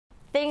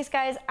Thanks,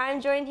 guys. I'm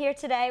joined here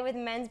today with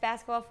men's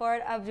basketball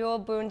forward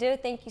Abdulai Bundu.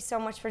 Thank you so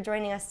much for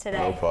joining us today.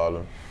 No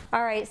problem.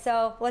 All right,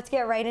 so let's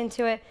get right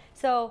into it.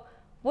 So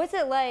what's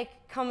it like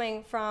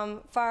coming from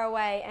far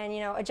away and,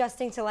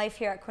 adjusting to life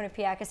here at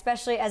Quinnipiac,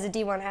 especially as a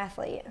D1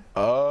 athlete?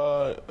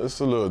 It's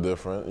a little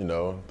different,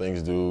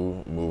 Things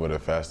do move at a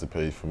faster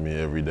pace for me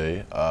every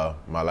day.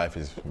 My life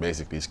is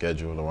basically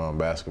scheduled around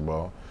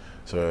basketball.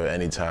 So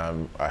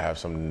anytime I have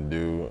something to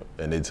do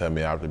and they tell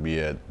me I have to be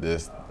at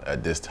this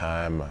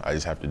time, I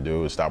just have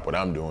to stop what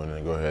I'm doing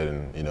and go ahead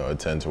and,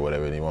 attend to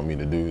whatever they want me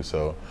to do.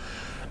 So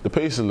the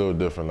pace is a little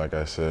different, like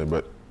I said,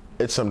 but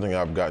it's something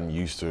I've gotten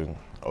used to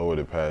over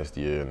the past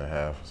year and a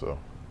half. So.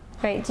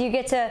 Right. Do you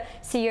get to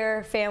see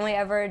your family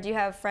ever? Do you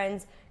have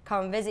friends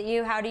come visit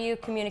you? How do you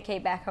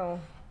communicate back home?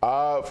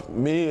 For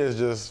me, it's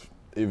just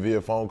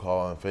via phone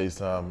call and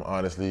FaceTime.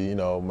 Honestly,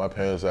 my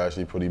parents are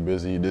actually pretty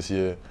busy this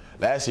year.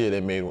 Last year they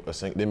made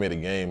a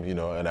game,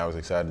 and I was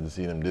excited to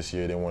see them. This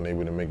year they weren't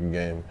able to make a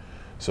game,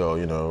 so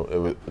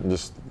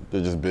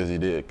they're just busy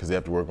there because they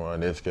have to work on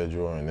their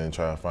schedule and then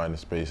try to find the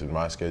space in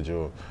my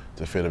schedule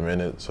to fit them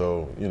in it.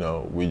 So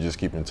we just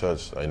keep in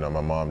touch. My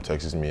mom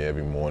texts me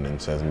every morning,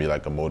 sends me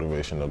like a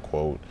motivational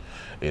quote.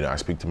 I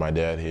speak to my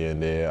dad here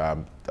and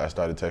there. I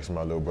started texting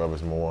my little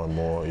brothers more and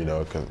more,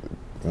 because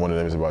one of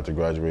them is about to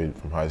graduate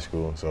from high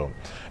school. So,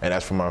 and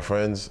as for my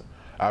friends,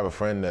 I have a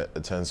friend that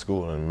attends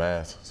school in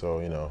math,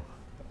 so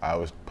I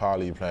was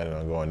probably planning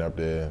on going up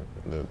there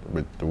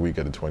the week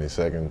of the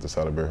 22nd to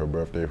celebrate her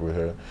birthday with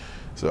her.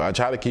 So I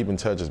try to keep in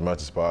touch as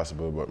much as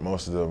possible, but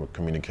most of the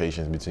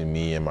communications between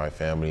me and my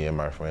family and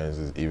my friends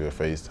is either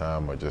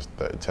FaceTime or just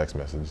text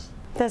messages.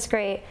 That's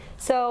great.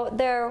 So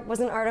there was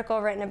an article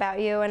written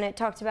about you, and it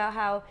talked about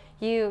how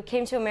you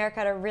came to America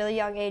at a really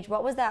young age.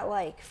 What was that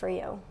like for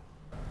you?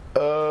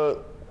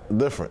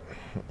 Different,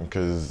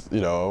 because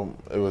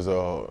it was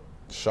a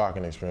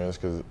shocking experience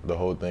because the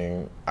whole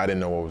thing, I didn't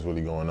know what was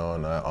really going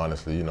on.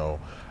 Honestly,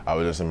 I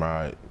was just in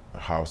my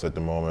house at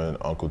the moment.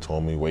 Uncle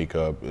told me, wake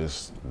up,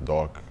 it's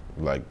dark,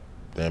 like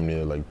damn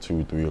near like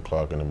 2, 3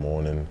 o'clock in the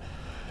morning.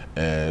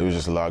 And it was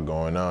just a lot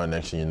going on.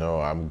 Next thing you know,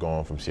 I'm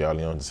going from Sierra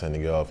Leone to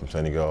Senegal, from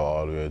Senegal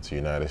all the way to the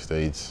United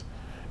States.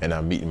 And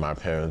I'm meeting my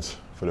parents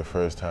for the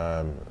first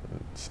time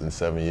in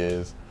 7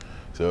 years.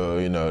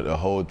 So, the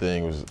whole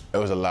thing it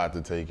was a lot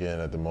to take in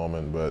at the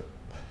moment, but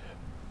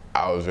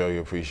I was very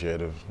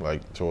appreciative,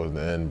 like towards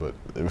the end, but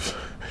it's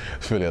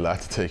really a lot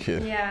to take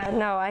in. Yeah,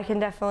 no, I can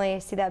definitely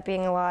see that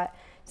being a lot.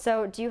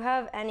 So do you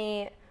have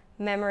any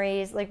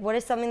memories, like what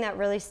is something that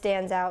really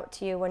stands out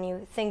to you when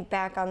you think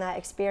back on that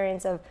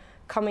experience of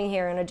coming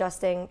here and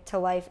adjusting to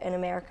life in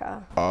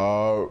America?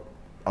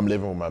 I'm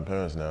living with my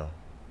parents now.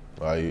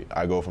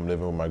 I go from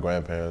living with my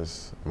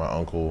grandparents, my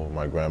uncle,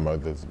 my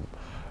grandmothers,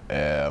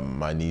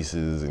 my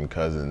nieces and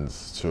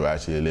cousins to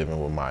actually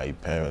living with my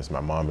parents, my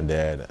mom and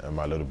dad, and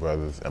my little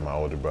brothers and my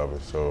older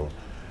brothers. So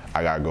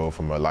I got to go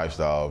from a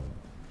lifestyle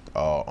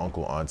of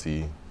uncle,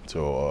 auntie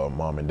to a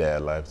mom and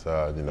dad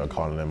lifestyle,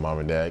 calling them mom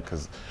and dad.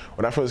 Because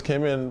when I first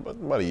came in,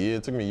 about a year,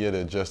 it took me a year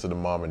to adjust to the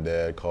mom and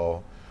dad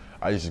call.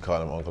 I used to call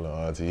them uncle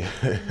and auntie.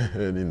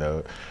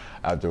 And,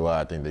 after a while,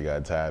 I think they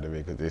got tired of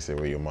it because they said,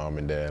 well, your mom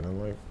and dad. I'm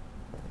like,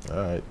 all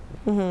right.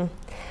 Mm-hmm.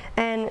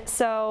 And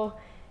so,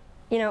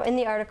 in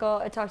the article,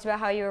 it talked about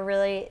how you were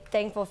really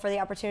thankful for the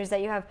opportunities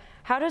that you have.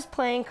 How does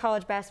playing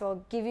college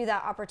basketball give you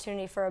that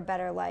opportunity for a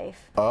better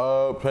life?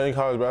 Playing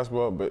college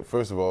basketball, but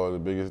first of all, the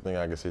biggest thing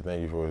I can say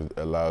thank you for is it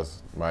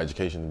allows my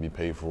education to be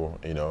paid for,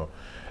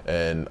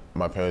 and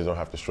my parents don't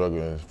have to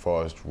struggle as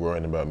far as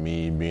worrying about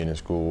me being in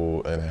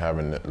school and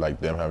having,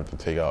 them having to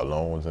take out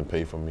loans and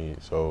pay for me.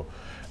 So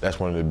that's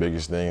one of the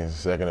biggest things.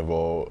 Second of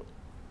all,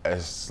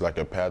 it's like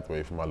a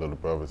pathway for my little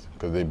brothers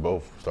because they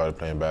both started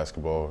playing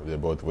basketball. They're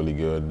both really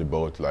good. They're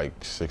both like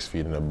 6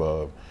 feet and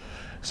above.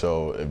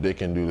 So if they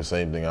can do the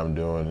same thing I'm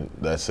doing,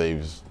 that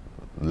saves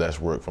less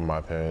work for my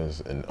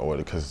parents in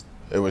order, because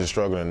it was a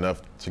struggle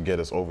enough to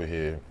get us over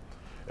here.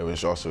 It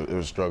was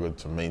a struggle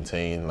to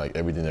maintain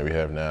everything that we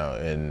have now.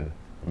 And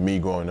me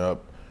growing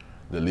up,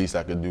 the least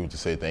I could do to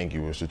say thank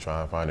you was to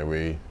try and find a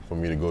way for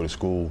me to go to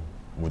school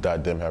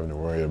without them having to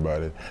worry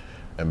about it.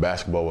 And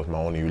basketball was my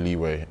only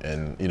leeway.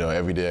 And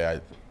every day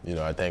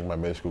I thank my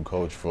middle school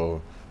coach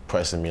for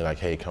pressing me like,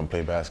 hey, come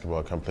play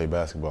basketball,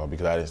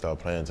 because I didn't start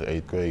playing until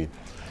 8th grade.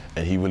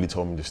 And he really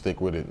told me to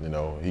stick with it.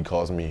 He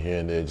calls me here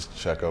and there just to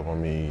check up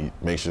on me,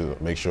 make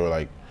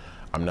sure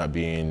I'm not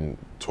being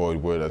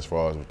toyed with as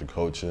far as with the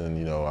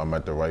coaching. I'm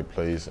at the right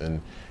place.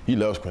 And he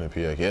loves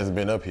Quinnipiac. He hasn't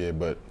been up here,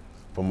 but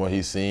from what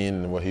he's seen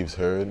and what he's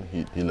heard,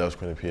 he loves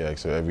Quinnipiac.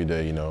 So every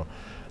day,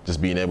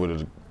 just being able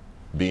to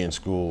be in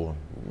school,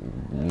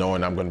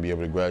 knowing I'm going to be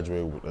able to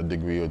graduate with a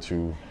degree or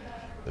two,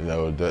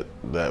 that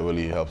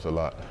really helps a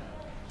lot.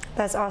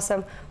 That's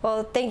awesome.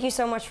 Well, thank you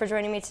so much for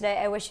joining me today.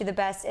 I wish you the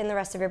best in the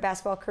rest of your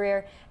basketball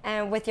career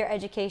and with your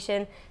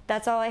education.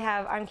 That's all I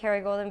have. I'm Kerry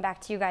Golden. Back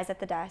to you guys at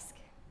the desk.